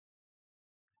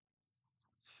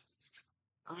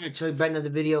All right, so back another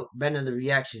video, back another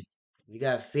reaction. We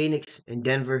got Phoenix and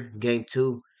Denver, game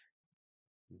two.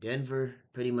 Denver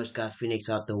pretty much got Phoenix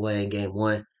out the way in game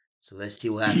one. So let's see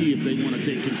what happens. If they want to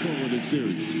take control of the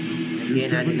series.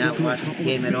 Again, I did not watch this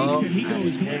game at all. I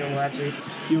didn't plan to watch it.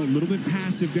 A little bit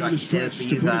passive down the stretch for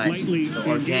you guys, the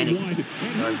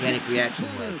organic reaction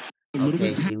way.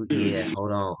 Okay, see, yeah,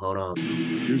 hold on. I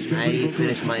didn't even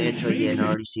finish my intro yet and I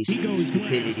already see some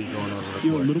stupidity going on in the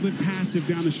court. A little bit passive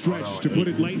down the stretch, to put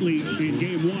it lightly, in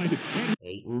game one.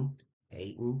 Aiton.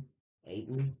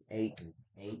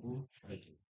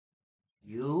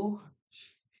 You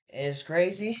is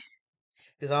crazy.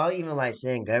 Because I don't even like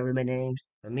saying government names.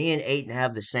 But me and Aiton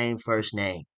have the same first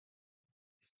name.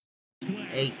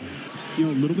 Aiton. A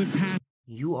little bit passive.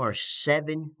 You are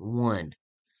 7-1.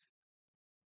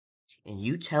 And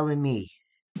you telling me.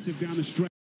 Down the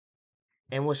stretch.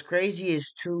 And what's crazy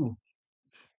is too,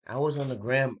 I was on the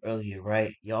gram earlier,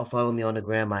 right? Y'all follow me on the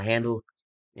gram. My handle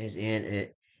is in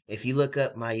it. If you look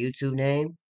up my YouTube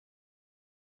name,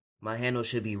 my handle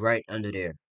should be right under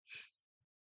there.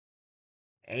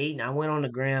 Aiton, I went on the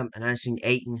gram and I seen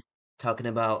Aiton talking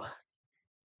about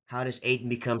how does Aiton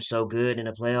become so good in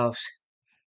the playoffs,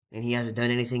 and he hasn't done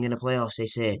anything in the playoffs. He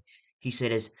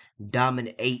said it's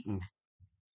dominating.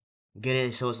 Get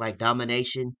it? So it's like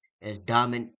domination as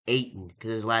dominating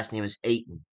because his last name is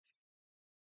Aiton.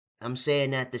 I'm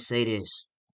saying that to say this.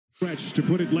 To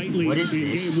put it lightly, what is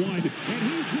this? Game one,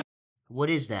 what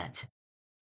is that?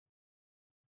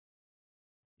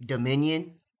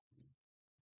 Dominion?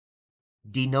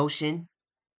 Denotion?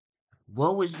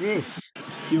 What was this?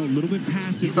 A little bit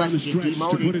passive down the stretch,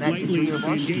 to put it lightly, in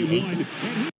game one.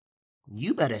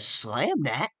 You better slam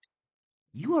that.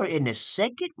 You are in the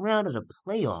second round of the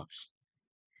playoffs.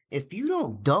 If you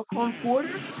don't dunk on Porter,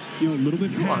 a little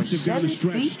bit passive down the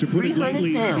stretch, to put it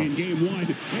lightly, in game one.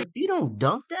 If you don't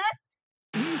dunk that,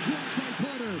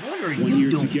 what are you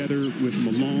doing? Together with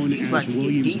Malone as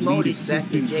Williams' lead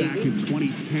assistant back in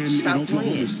 2010 in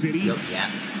Oklahoma City.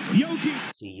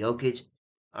 Jokic. See, Jokic.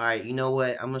 All right, you know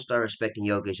what? I'm going to start respecting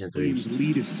Jokic in threes.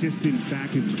 Lead assistant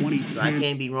back in 2010. So I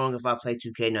can't be wrong if I play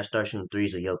 2K and I start shooting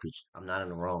threes with Jokic. I'm not in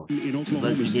the wrong. In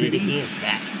Oklahoma City. Look, he did it again.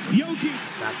 Back. Jokic.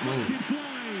 Stop moving.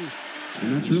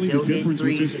 And that's really the difference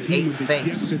with this team, with the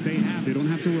depth that they have. They don't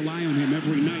have to rely on him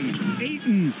every night.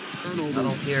 Aiton. I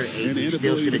don't care, Aiton. You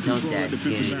still should have dunked that at the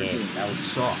beginning of the game. That was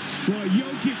soft. Go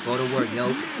to work,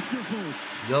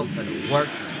 Yoke for the work.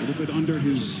 A little bit under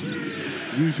his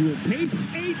usual pace.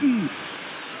 Aiton.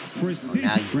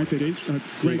 Precision. Greg, they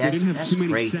didn't have too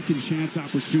many second chance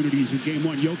opportunities in game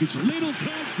one. Jokic, little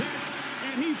contact,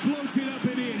 and he floats it up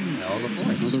and in. All the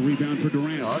points. Another rebound for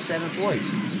Durant. All 7 points.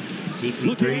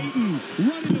 Look at Aiton,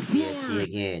 running the floor. Yeah, see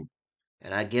again.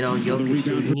 And I get on Jokic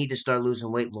too. You need to start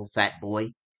losing weight, little fat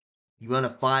boy. You run a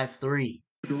 5'3".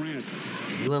 Durant.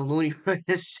 You and Looney run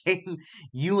the same.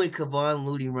 You and Kevon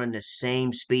Looney run the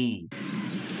same speed.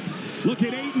 Look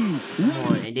at Aiton. Come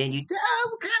on, and then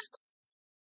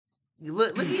you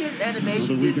look at his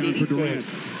animation. He said,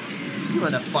 "You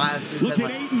run a 5'3". Look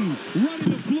at Aiton,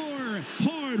 running the floor,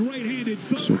 hard right-handed.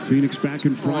 So Phoenix back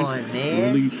in front. Come on, man.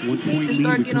 Only 1 point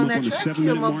lead. We come up on the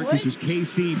 7-minute mark. This is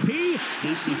KCP.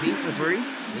 KCP for 3.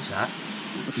 Good shot.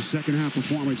 But the second half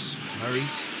performance.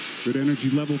 Maurice. Good energy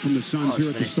level from the Suns here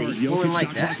at the start. Jokic like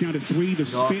shot that. clock down to 3. The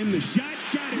spin, the shot,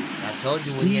 got it. I told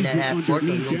you when he had that half court,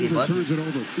 he's going to give up. Turns it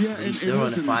over. Yeah, he's still on a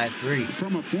 5'3".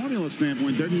 From a formula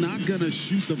standpoint, they're not going to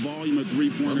shoot the volume of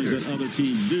three-pointers that other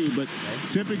teams do, but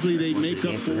typically they make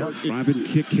up for it. Private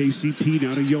kick, KCP,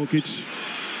 now to Jokic.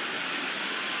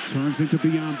 Turns into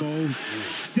Biyombo.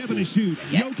 7 to shoot.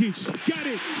 Jokic, got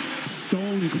it.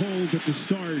 Stone cold at the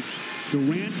start.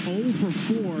 Durant 0 for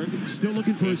 4, still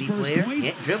looking for his first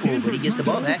points. Can't dribble, but he gets the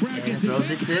ball back and throws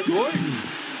it to Gordon.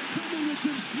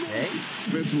 Okay.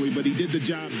 Offensively, but he did the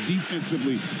job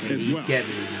defensively as well. Here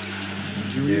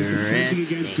he is defending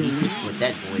against Durant. He just put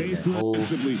that boy in the whole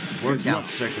workout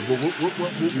circuit.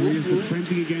 Here he is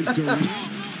defending against Durant.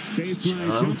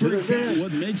 Baseline jumper.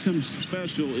 What makes him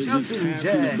special is his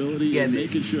passing ability and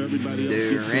making sure everybody else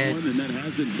gets going, and that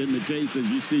hasn't been the case, as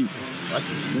you see.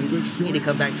 He need to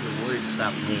come back to the Warriors and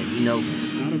stop playing. You know,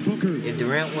 if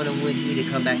Durant want to win, he need to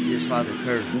come back to his father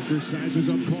Curry. Booker sizes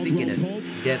up. Speaking of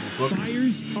Devin Booker,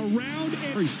 fires around.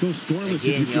 He's still scoreless.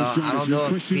 Again, y'all, I don't know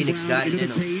if Phoenix got it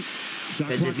in him.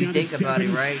 Because if you think about it,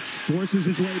 right, Denver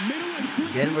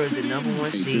is the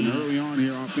 #1 seed. Early on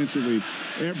here offensively,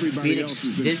 everybody else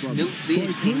has been this new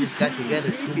Phoenix team just got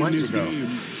together 2 months ago.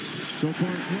 So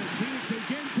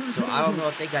I don't know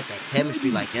if they got that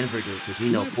chemistry like Denver do. Because,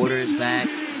 you know, Porter is back.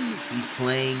 He's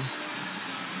playing.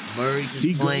 Murray's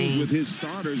just playing. With his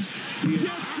starters.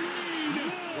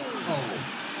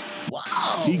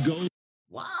 Wow. He goes.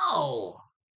 Wow.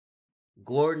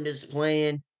 Gordon is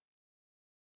playing.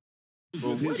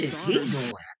 But what is he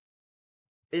doing?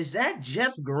 Is that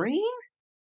Jeff Green?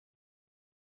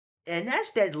 And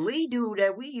that's that Lee dude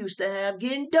that we used to have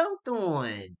getting dunked on.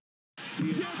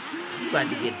 You about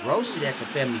to get roasted at the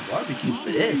family barbecue for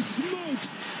this.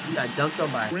 You got dunked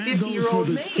on by a 50-year-old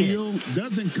man. Steal,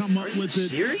 doesn't come up with it.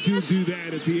 Serious? To do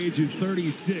that at the age of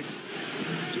 36.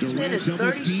 This man is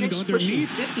 36, pushing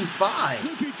 55.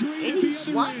 And he's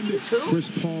swatting you too.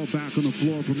 Chris Paul back on the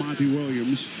floor for Monty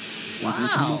Williams. As we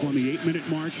come up on the 8-minute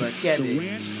mark. But Kevin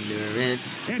Durant,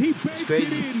 and he it's banks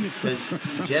crazy it in.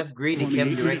 because Jeff Green and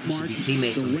Kevin Durant used to be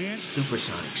teammates on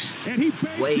Supersonics. And he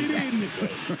banks Way it back in in. the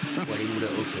day. When he was at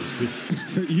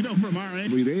OKC. You know, from our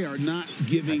end, they are not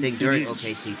giving. I think during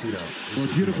OKC too, though. Well,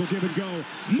 beautiful give and go.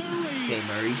 Murray. Okay,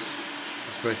 Murray's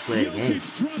his first play of the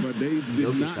game. But they did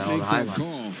Jokic not got all make the that highlights.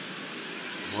 call.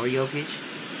 More Jokic.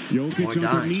 Jokic More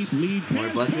underneath, dimes. lead More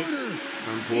pass buckets Porter.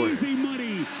 from Porter. Easy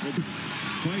money.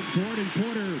 Fight forward and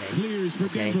Porter clears for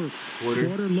Denver.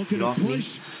 Porter, looking get to off me.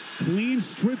 push. Clean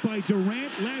strip by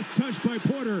Durant. Last touch by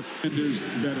Porter. Defenders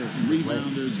better,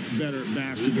 rebounders better,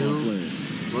 basketball players.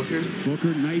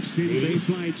 Booker, knifes in, Eighty.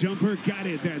 baseline jumper. Got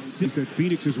it. That's six that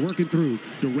Phoenix is working through.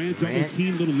 Durant double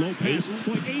team, little low pass.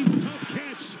 But Aiden, tough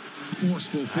catch.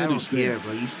 Forceful I don't finish care, there.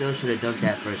 bro. You still should have dunked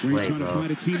that first Green's play, trying to bro.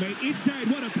 find a teammate. Inside,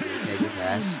 what a pass. Okay, good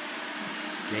pass.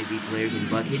 JB player getting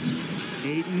buckets.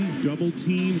 Aiden, double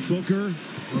team, Booker.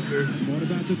 What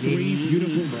about the three? Diddy,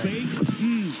 Beautiful but-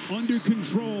 fake. Under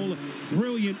control.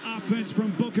 Brilliant offense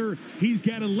from Booker. He's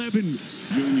got 11.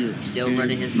 Junior. Still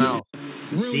running his mouth.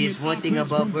 Brilliant See, it's one thing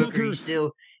offense about from Booker. Booker. He's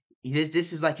still.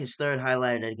 This is like his third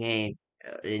highlight of the game.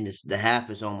 And the half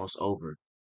is almost over.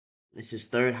 This is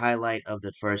third highlight of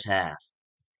the first half.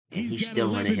 And he's got still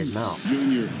 11. running his mouth.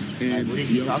 Junior. Like, And what is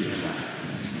he Jokic. talking about?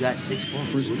 You got 6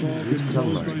 points. Chris What Paul are you gets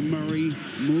talking closed by about? Murray.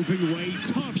 Moving away.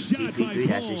 Tough shot by CP3,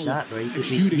 that's his Paul. shot, bro. He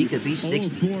Shooting. could be 60.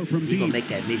 0-4 from He gonna deep. make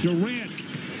that mid Durant.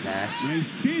 pass.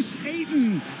 Nice dish.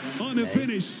 Aiden on the Okay.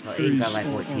 finish. Oh, Aiden got like,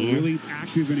 what, 10? Really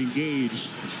active and engaged.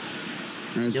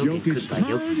 As Still getting Jokic cooked by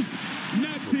turns,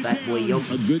 knocks it Fat boy down.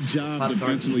 Jokic. A good job Pop-Tart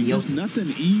defensively. eating Just Jokic.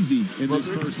 nothing easy in this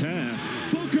Booker. first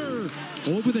half. Booker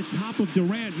over the top of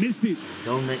Durant. Missed it.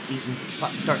 Donut eating,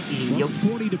 Pop-Tart eating Jokic.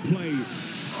 1:40 to play.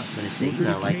 I was gonna say, Booker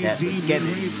not to like that, but KD, Kevin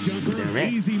mid-range jumper.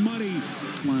 Durant. Easy money.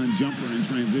 Line jumper in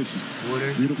transition.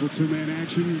 Porter. Beautiful two-man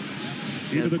action.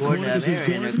 Into the Gordon corner. This is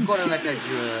Aaron in the Gordon. corner like a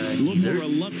A little more dealer.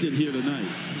 reluctant here tonight.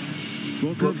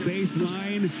 Booker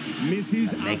baseline.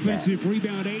 Misses. Make Offensive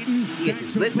rebound. Aiden. He gets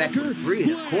his lip back with a three in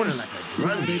the corner like a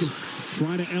drug dealer.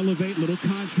 Trying to elevate. Little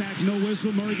contact. No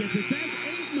whistle. Murray gets it back.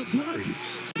 Aiden the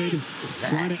block.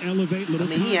 Trying to elevate. Little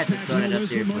he had to contact. throw No it up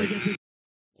whistle. there, Murray but gets it.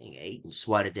 Aiden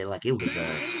swatted it like it was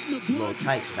little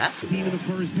tights Team in basketball. the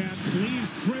first half. Clean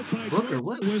strip by Booker, Gordon.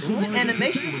 what Whistle, Murray gets it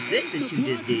animation back. was this that you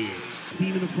just did?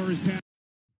 Team in the first half.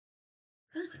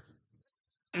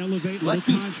 Elevate, What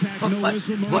little he- contact, no what-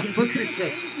 whistle. Murray what gets Booker it back. say?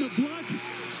 Aiden the block.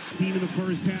 Team in the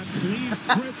first half. Clean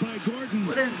strip by Gordon.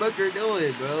 What is Booker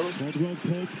doing, bro? Caldwell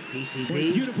Pope.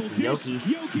 PCP, Beautiful dish. Yoki.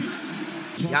 Jokic.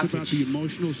 Talked Jokic. about the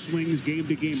emotional swings game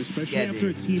to game, especially Kevin. after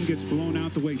a team gets blown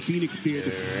out the way Phoenix did.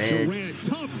 Durant. Durant,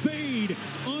 tough fade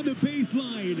on the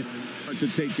baseline. To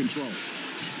take control.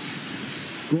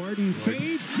 Gordon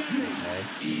fades, got it.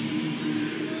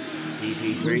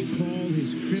 Chris CP3, Paul,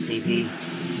 his fifth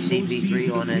CP3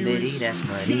 on that midi, appearance. that's Got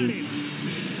money. it.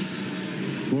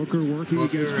 Booker working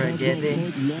Booker against or Caldwell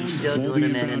Devin, Pope. Long he's still ball doing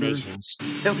them the inbounder. animations.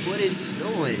 What is he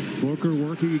doing? Booker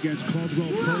working against Caldwell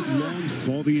Pope. Long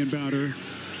ball the inbounder.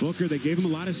 Booker, they gave him a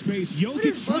lot of space. What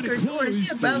is Jokic trying to Booker doing? Is he a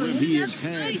close. ballerina? He That's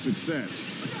has had nice.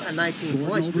 success. Got 19 Gordon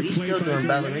points, but he's overplayed still by doing Durant.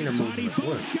 ballerina moves Body in the court.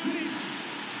 bump, got it.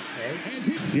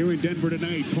 Okay. Here in Denver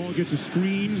tonight, Paul gets a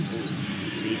screen.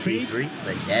 CP3,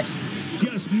 finessed.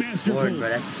 Just masterful. Lord, bro,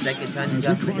 that's the second time you As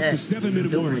got we cross the finessed.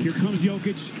 7-minute mark, here comes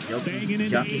Jokic. Jokic, Banging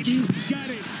into Jokic. Aiden. Got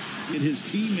it. Get his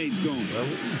teammates going. Bro, what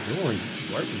are you doing?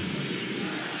 Working.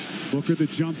 Booker the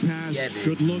jump pass. Yeah, dude.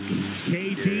 Good look.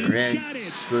 KD. Durant, Got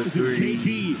it. good Is it three.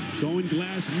 KD. Going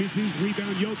glass. Misses.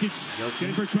 Rebound Jokic. Jokic.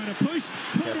 Denver trying to push.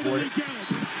 Over the Porter. leak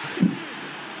out.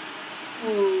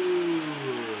 Ooh.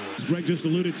 As Greg just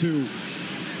alluded to.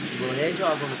 Little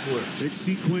hedgehog on the court. Big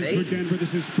sequence Payne. for Denver.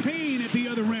 This is Payne at the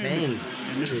other end. Payne. And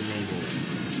What is his name?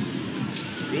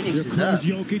 Phoenix here is up. comes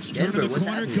Jokic. Turn to Denver, the what's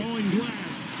corner. happening? Going glass.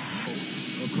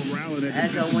 Corralling it.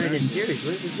 As y'all winning this series,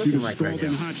 what is this See looking the like right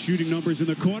scalding now? hot shooting numbers in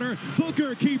the corner.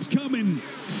 Booker keeps coming.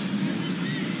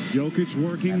 Jokic That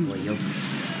working. boy,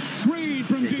 Jokic. Green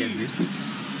from Shit, deep. Denver.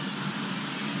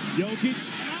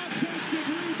 Jokic. Offensive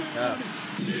rebound.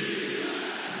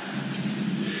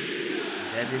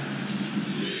 Devin.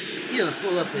 gonna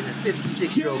pull up in a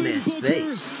 56-year-old man's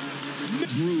face.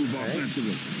 Groove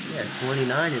offensively. Yeah,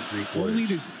 29 and 3/4. Only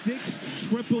the 6th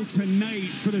triple tonight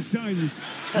for the Suns.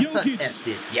 Jokic. F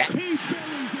this. Yeah. He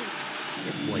buries it.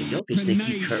 This boy Jokic think he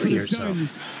Tonight for Curry the or something.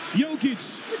 Suns.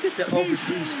 Jokic. Look at the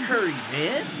overseas Curry,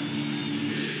 man.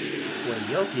 Boy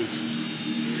Jokic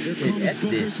Here said comes F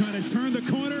Booker this. trying to turn the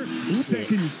corner. He said,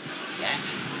 Seconds. Yeah.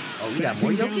 Oh, we got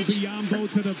more Backing down Jokic?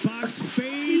 Biyombo to the box.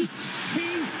 Fades. He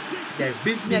sticks That it.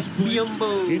 business His foot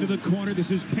Biyombo. into the corner. This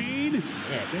is Payne. Yeah.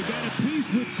 They got a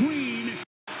piece with Green.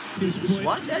 His He foot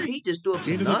swat that or he just threw up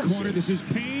some into the corner. This nonsense? is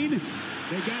Payne.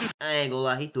 They got a I ain't gonna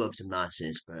lie, he threw up some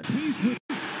nonsense, bro. piece with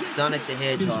Sonic the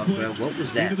his Hedgehog, foot bro. What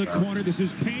was that, into the bro? corner. This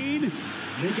is Payne.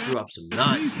 He threw up some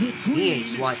nonsense. He ain't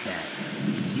swat that.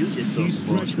 You just threw He's some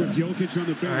stretched with bullshit. Jokic on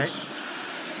the bench. Alright.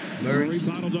 Murray Murray.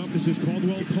 bottled up. This is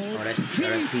Caldwell Pope. Oh, that's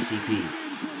PCP.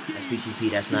 That's PCP.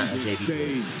 That's not a JV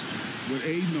player. Stage with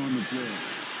Aiden on the floor.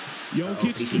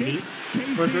 Jokic PCB? kicks.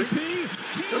 Booker?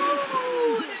 KCP.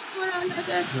 Ooh,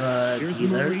 that drug Here's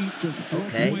dealer. Murray. Just 4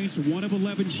 Okay. points. 1 of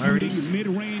 11 Murray's shooting.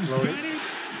 Mid-range. floater. Got it.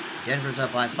 Denver's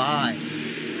up by 5.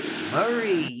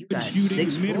 Murray, you got Shooting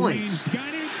 6 mid-range. points.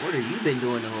 Got it. What have you been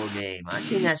doing the whole game? I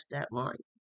seen that stat line.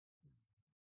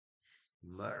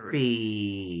 Murray,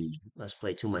 you must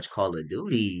play too much Call of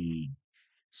Duty.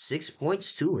 6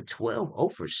 points, 2 of 12, 0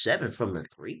 for 7 from the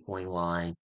 3-point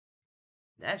line.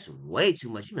 That's way too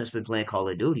much. You must have been playing Call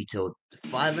of Duty till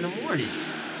 5 in the morning.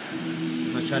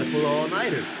 You must try to pull an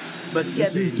all-nighter. But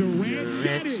This is Kevin Durant. Got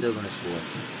Durant's it. still going to score.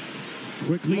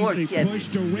 Quickly, More they Kevin push.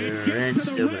 Durant Durant gets to the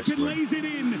still rack gonna and score. lays it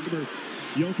in.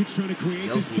 Jokic trying to create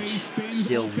the space. Jokic Spins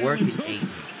still off working balance. 8.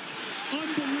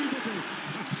 Unbelievable.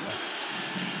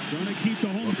 Trying to keep the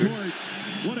home Booker. court.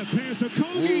 What a pass of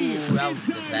Kobe. Ooh, that was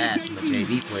the Inside, pass it's from a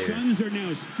JV player. Suns are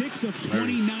now 6 of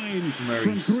 29 from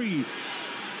Murray's. 3.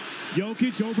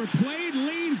 Jokic overplayed,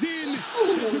 leans in.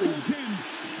 It's a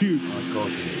goaltend. Dude, Let's go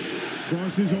to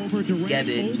crosses over Durant.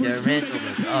 Kevin over Durant two. They over.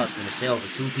 got a I was pass. going to say over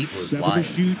 2 people is 7 to wild.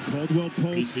 shoot. Caldwell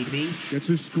Pope PCP gets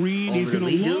a screen. He's over the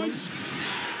going to lead dude. launch.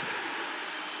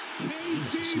 He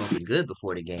was smoking good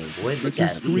before the game, boy. Look It's a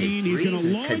at him. He screen. hit He's gonna threes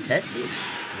and launch. contested.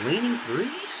 Leaning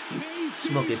threes.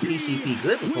 Smoking PCP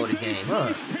good before the game, huh?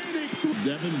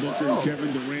 Devin Booker Oh. and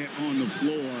Kevin Durant on the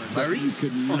floor. but you Murray's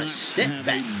could on a not step have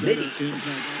back a better midi.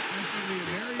 impact.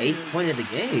 His 8th point of the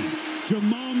game.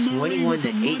 Jamal Murray 21 with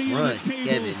to the 8 money on run. the table.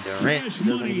 Kevin Durant Cash still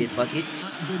going to money. get buckets.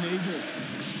 Not been able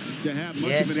to have much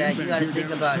Yeah, of an Jack, you impact gotta here think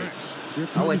down about the it. stretch. Here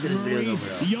I'll wait comes till this video's Murray. over,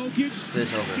 though. Jokic.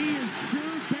 It's over. He is pure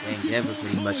And Denver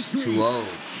pretty much basketball 2-0.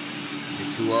 poetry. The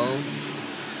 2-0.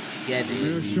 They're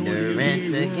Kevin showing the Durant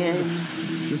NBA world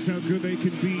again. just how good they can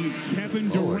be. Kevin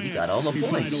Oh, Durant. he got all the is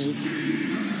points. vital.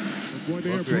 Boy,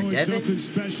 they are Booker and blowing Devin. something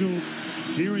special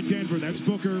here in Denver. That's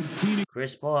Booker. Phoenix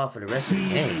Chris Paul for the rest of the team,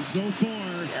 game. and so far,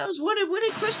 Yeah, I was wondering, where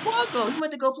did Chris Paul go? He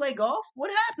went to go play golf? What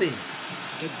happened?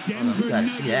 the Oh, Denver we gotta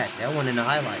see that. Nuggets That one in the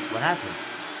highlights. What happened?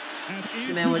 have This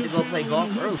answered man went the to go play bell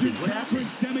in golf the early. Western What happened?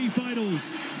 Conference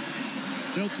semifinals.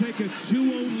 They'll take a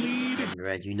 2-0 lead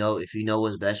Red, you know, if you know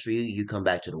what's best for you, you come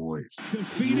back to the Warriors. to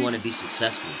If you want to be Phoenix.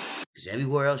 successful. Because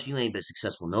everywhere else, you ain't been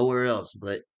successful nowhere else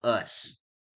but us.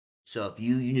 So if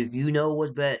you know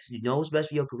what's best, you know what's best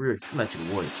for your career, come back to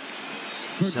the Warriors.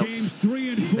 For So, games 3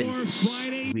 and 4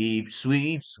 Friday.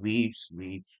 sweep.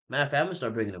 Matter of fact, I'm gonna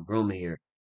start bringing a broom in here,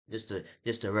 just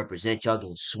to represent y'all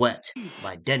getting swept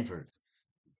by Denver.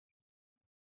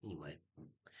 Anyway,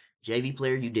 JV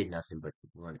player, you did nothing but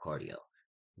run cardio.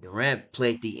 Durant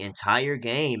played the entire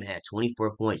game, had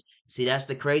 24 points. See, that's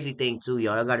the crazy thing too,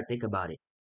 y'all. Y'all got to think about it.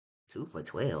 2 for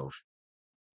 12.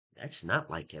 That's not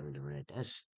like Kevin Durant. I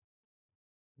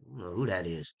don't know who that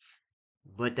is.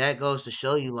 But that goes to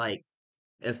show you, like,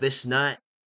 if it's not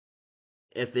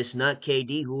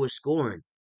KD, who is scoring?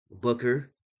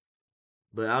 Booker.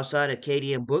 But outside of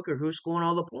KD and Booker, who's scoring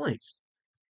all the points?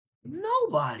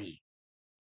 Nobody.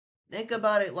 Think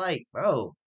about it like,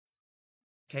 bro.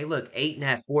 Okay, look, Aiton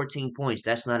had 14 points.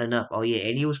 That's not enough. Oh yeah,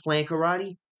 and he was playing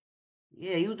karate?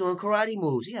 Yeah, he was doing karate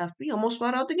moves. He almost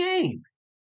fought out the game.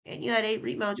 And you had 8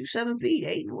 rebounds, you 7 feet.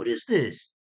 Aiton, what is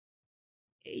this?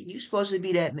 Aiton, you supposed to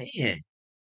be that man.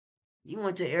 You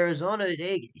went to Arizona,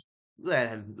 you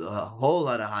had a whole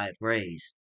lot of high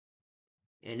praise.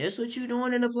 And this what you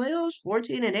doing in the playoffs?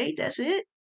 14 and 8, that's it?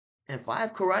 And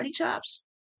 5 karate chops?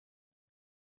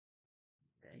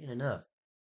 That ain't enough.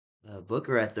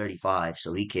 Booker at 35,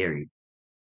 so he carried.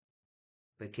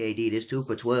 But KD, this 2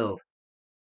 for 12.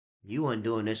 You weren't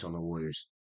doing this on the Warriors.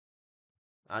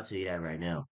 I'll tell you that right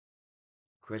now.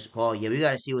 Chris Paul, yeah, we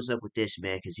got to see what's up with this,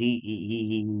 man, because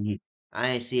I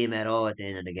ain't see him at all at the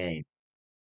end of the game.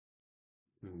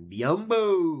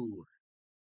 Yumbo.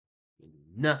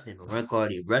 Nothing. Run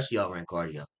cardio. Rest of y'all run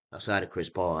cardio. Outside of Chris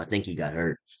Paul. I think he got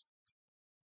hurt.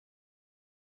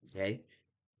 Okay.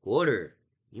 Porter,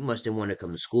 you must have wanted to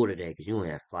come to school today because you only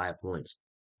had 5 points.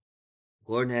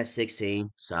 Gordon has 16.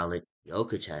 Solid.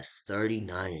 Jokic has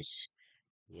 39.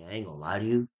 Yeah, I ain't gonna lie to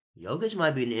you. Jokic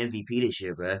might be an MVP this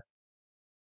year, bruh.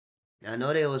 I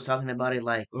know they was talking about it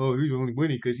like, oh, he's only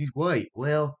winning because he's white.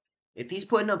 Well, if he's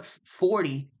putting up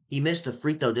 40, he missed a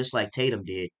free throw just like Tatum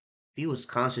did. If he was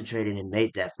concentrated and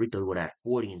made that free throw, he would have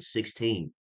 40 and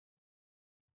 16.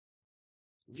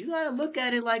 You gotta look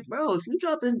at it like, bro, if you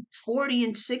dropping 40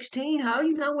 and 16, how are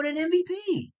you not winning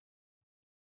MVP?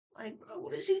 Like, bro,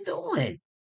 what is he doing?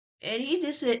 And he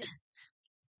just said,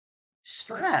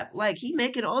 strap. Like, he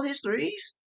making all his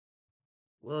threes?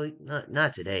 Well,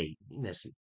 not today. He missed a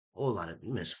whole lot of, he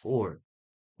missed four.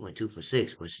 Went 2 for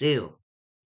 6, but still.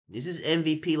 This is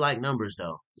MVP like numbers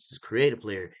though. This is creative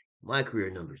player, my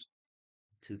career numbers.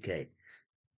 2K.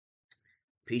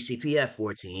 PCP at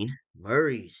 14.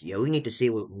 Murray's. Yeah, we need to see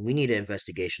what we need an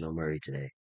investigation on Murray today.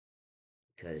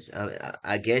 Because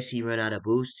I guess he ran out of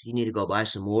boost. He need to go buy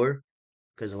some more.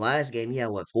 Because the last game he had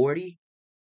what 40?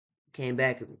 Came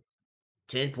back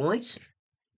 10 points.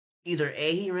 Either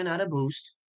A, he ran out of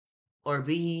boost, or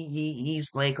B,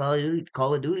 he's playing Call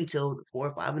of Duty till 4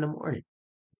 or 5 in the morning.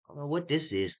 I don't know what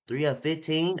this is. 3 of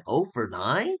 15, 0 for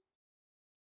 9?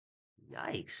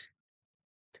 Yikes.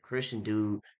 The Christian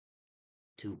dude,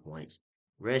 2 points.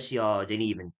 Rest y'all didn't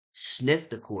even sniff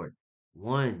the court.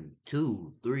 1,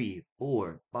 2, 3,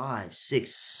 4, 5,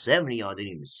 6, 7 of y'all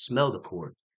didn't even smell the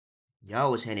court. Y'all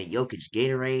was handing Jokic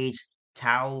Gatorades,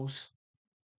 towels.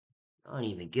 I don't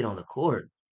even get on the court.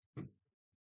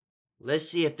 Let's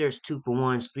see if there's 2 for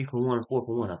 1s, 3 for 1, 4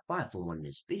 for 1, or 5 for 1 in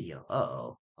this video.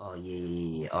 Uh-oh. Oh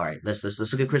yeah. All right, let's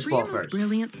look at Chris Paul For your most first.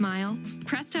 brilliant smile,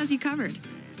 Crest has you covered.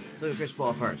 Let's look at Chris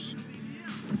Paul first.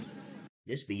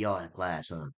 This be y'all in class,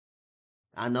 huh?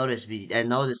 I know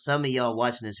that some of y'all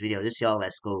watching this video, this y'all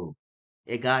at school.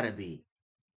 It gotta be.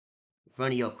 In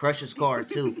front of your crush scar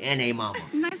too, and a mama.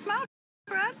 Nice smile,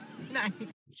 Brad. Nice.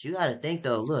 But you gotta think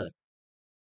though, look.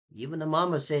 Even the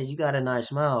mama says you got a nice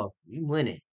smile, you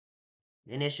winning.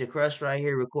 Then it's your crush right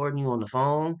here recording you on the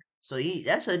phone. So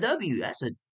that's a W. That's a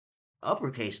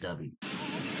uppercase W.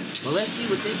 Well, let's see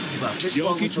what this is about.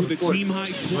 Jokic with a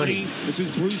team-high 20. This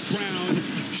is Bruce Brown.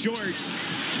 Short.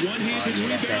 One-handed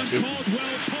rebound.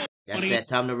 Caldwell. That's that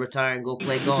time to retire and go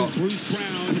play golf. This is Bruce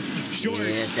Brown. Short.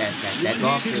 Yeah, that's that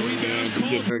golf feeling, man. You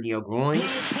get hurt in your groins.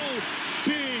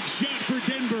 Big shot for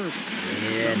Denver.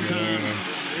 Yeah, man.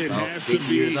 It About has to 50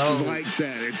 be years old. like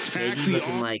that. Attack He's the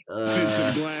looking like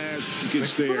offensive glass.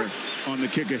 Gets there on the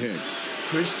kick ahead.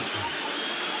 Christopher.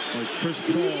 Like Chris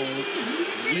Paul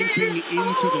limping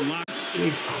into the locker.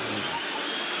 It's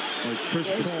Like Chris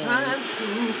it's Paul time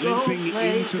to go limping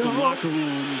play into the golf. locker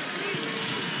room.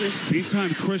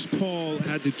 Anytime Chris Paul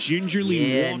had to gingerly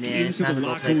Yeah, walk man, it's into time the to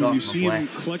go locker play room, golf, you my see boy. him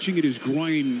clutching at his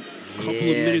groin a couple of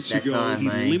Yeah, minutes it's that ago. time, He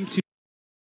man. limped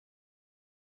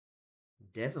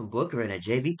Devin Booker and a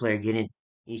JV player getting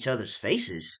each other's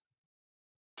faces.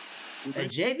 A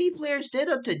JV player stood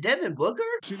up to Devin Booker?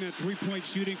 that three-point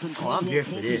shooting from Oh, I'm here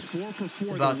for this. 4 for 4.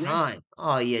 It's about time.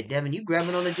 Oh, yeah, Devin, you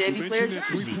grabbing on the JV player that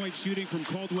jersey. three-point shooting from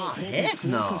Caldwell Oh, Pope heck is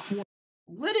 4 no. for 4.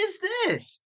 What is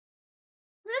this?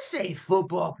 This ain't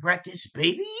football practice,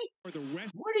 baby. For the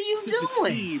rest What are you of the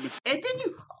doing? team. And then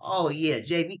you, oh yeah,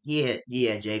 JV,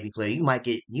 yeah, JV player. You might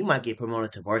get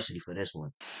promoted to varsity for this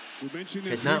one. We mentioned that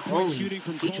Because not three-point only shooting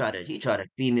from he tried to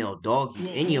female dog you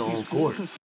in your own court.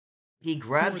 He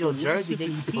grabbed your jersey,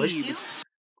 then he pushed you.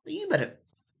 You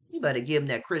better give him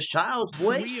that Chris Childs,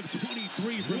 boy. 3 of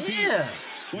 23 from Yeah,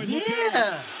 Boy, look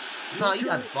yeah. No, you Booker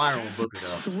got to fire on has Booker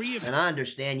though. 3 of And I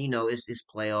understand, it's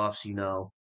playoffs.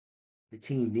 The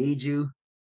team needs you.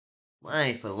 Well, I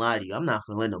ain't finna lie to you. I'm not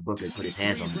finna let no Booker put his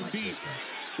hands on me like this.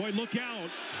 Boy, look out.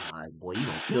 All right, boy, you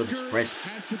gonna feel this Booker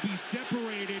presence. has to be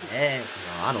separated. Heck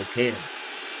no, I don't care.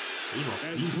 He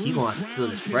gonna have to feel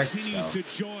this presence, continues though. to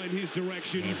jaw in his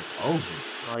direction. Game is over.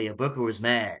 Oh yeah, Booker was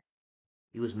mad.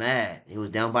 He was mad. He was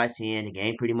down by 10. The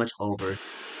game pretty much over.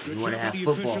 Good You want to job have of the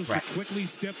football officials to practice. quickly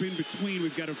step in between.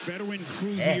 We've got a veteran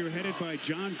crew Heck here headed by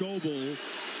John Goebel.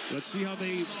 Let's see how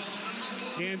they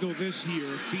handle this here.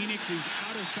 Phoenix is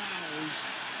out of fouls.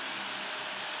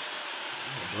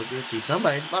 Booker, see, it's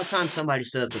about time somebody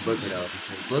stood up to Booker, though,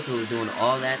 because Booker was doing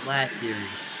all that last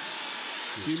series.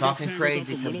 He was talking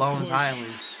crazy to Bones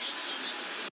Highlands.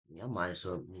 Yeah, might as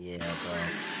well, yeah, bro.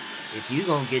 If you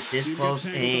gonna get this close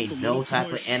and ain't no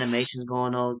type of animations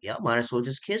going on, y'all might as well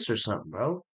just kiss or something,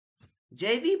 bro.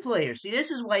 JV player, see,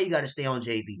 this is why you gotta stay on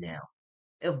JV now.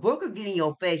 If Booker get in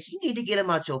your face, you need to get him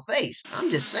out your face. I'm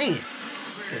just saying.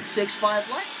 A 6'5"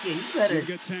 light skin. You better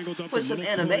Get tangled up. put some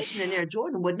animation in there.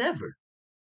 Jordan would never.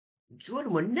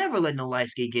 Jordan would never let no light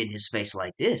skin get in his face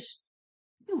like this.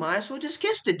 You might as well just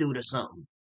kiss the dude or something.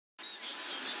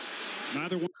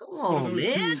 Neither one. Come on,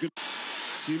 man.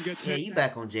 Yeah, you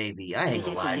back on JB. I ain't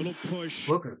gonna lie to you.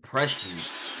 Booker pressed you,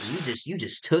 and you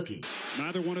just took it.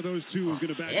 Neither one of those two is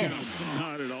gonna back down.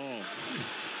 Not at all.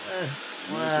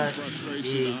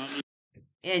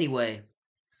 Anyway,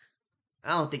 I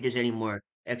don't think there's any more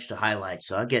extra highlights,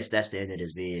 so I guess that's the end of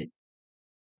this vid.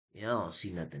 Yeah, I don't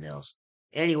see nothing else.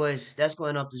 Anyways, that's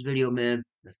going off this video, man.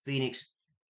 The Phoenix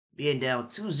being down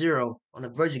 2-0 on the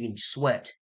verge of getting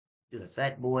swept. Dude, the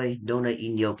fat boy, donut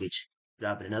eating Jokic,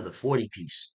 dropping another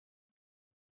 40-piece.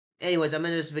 Anyways, I'm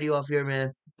ending this video off here,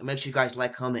 man. And make sure you guys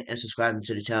like, comment, and subscribe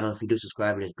to the channel. If you do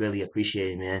subscribe, it is greatly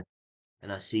appreciated, man.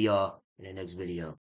 And I'll see y'all in the next video.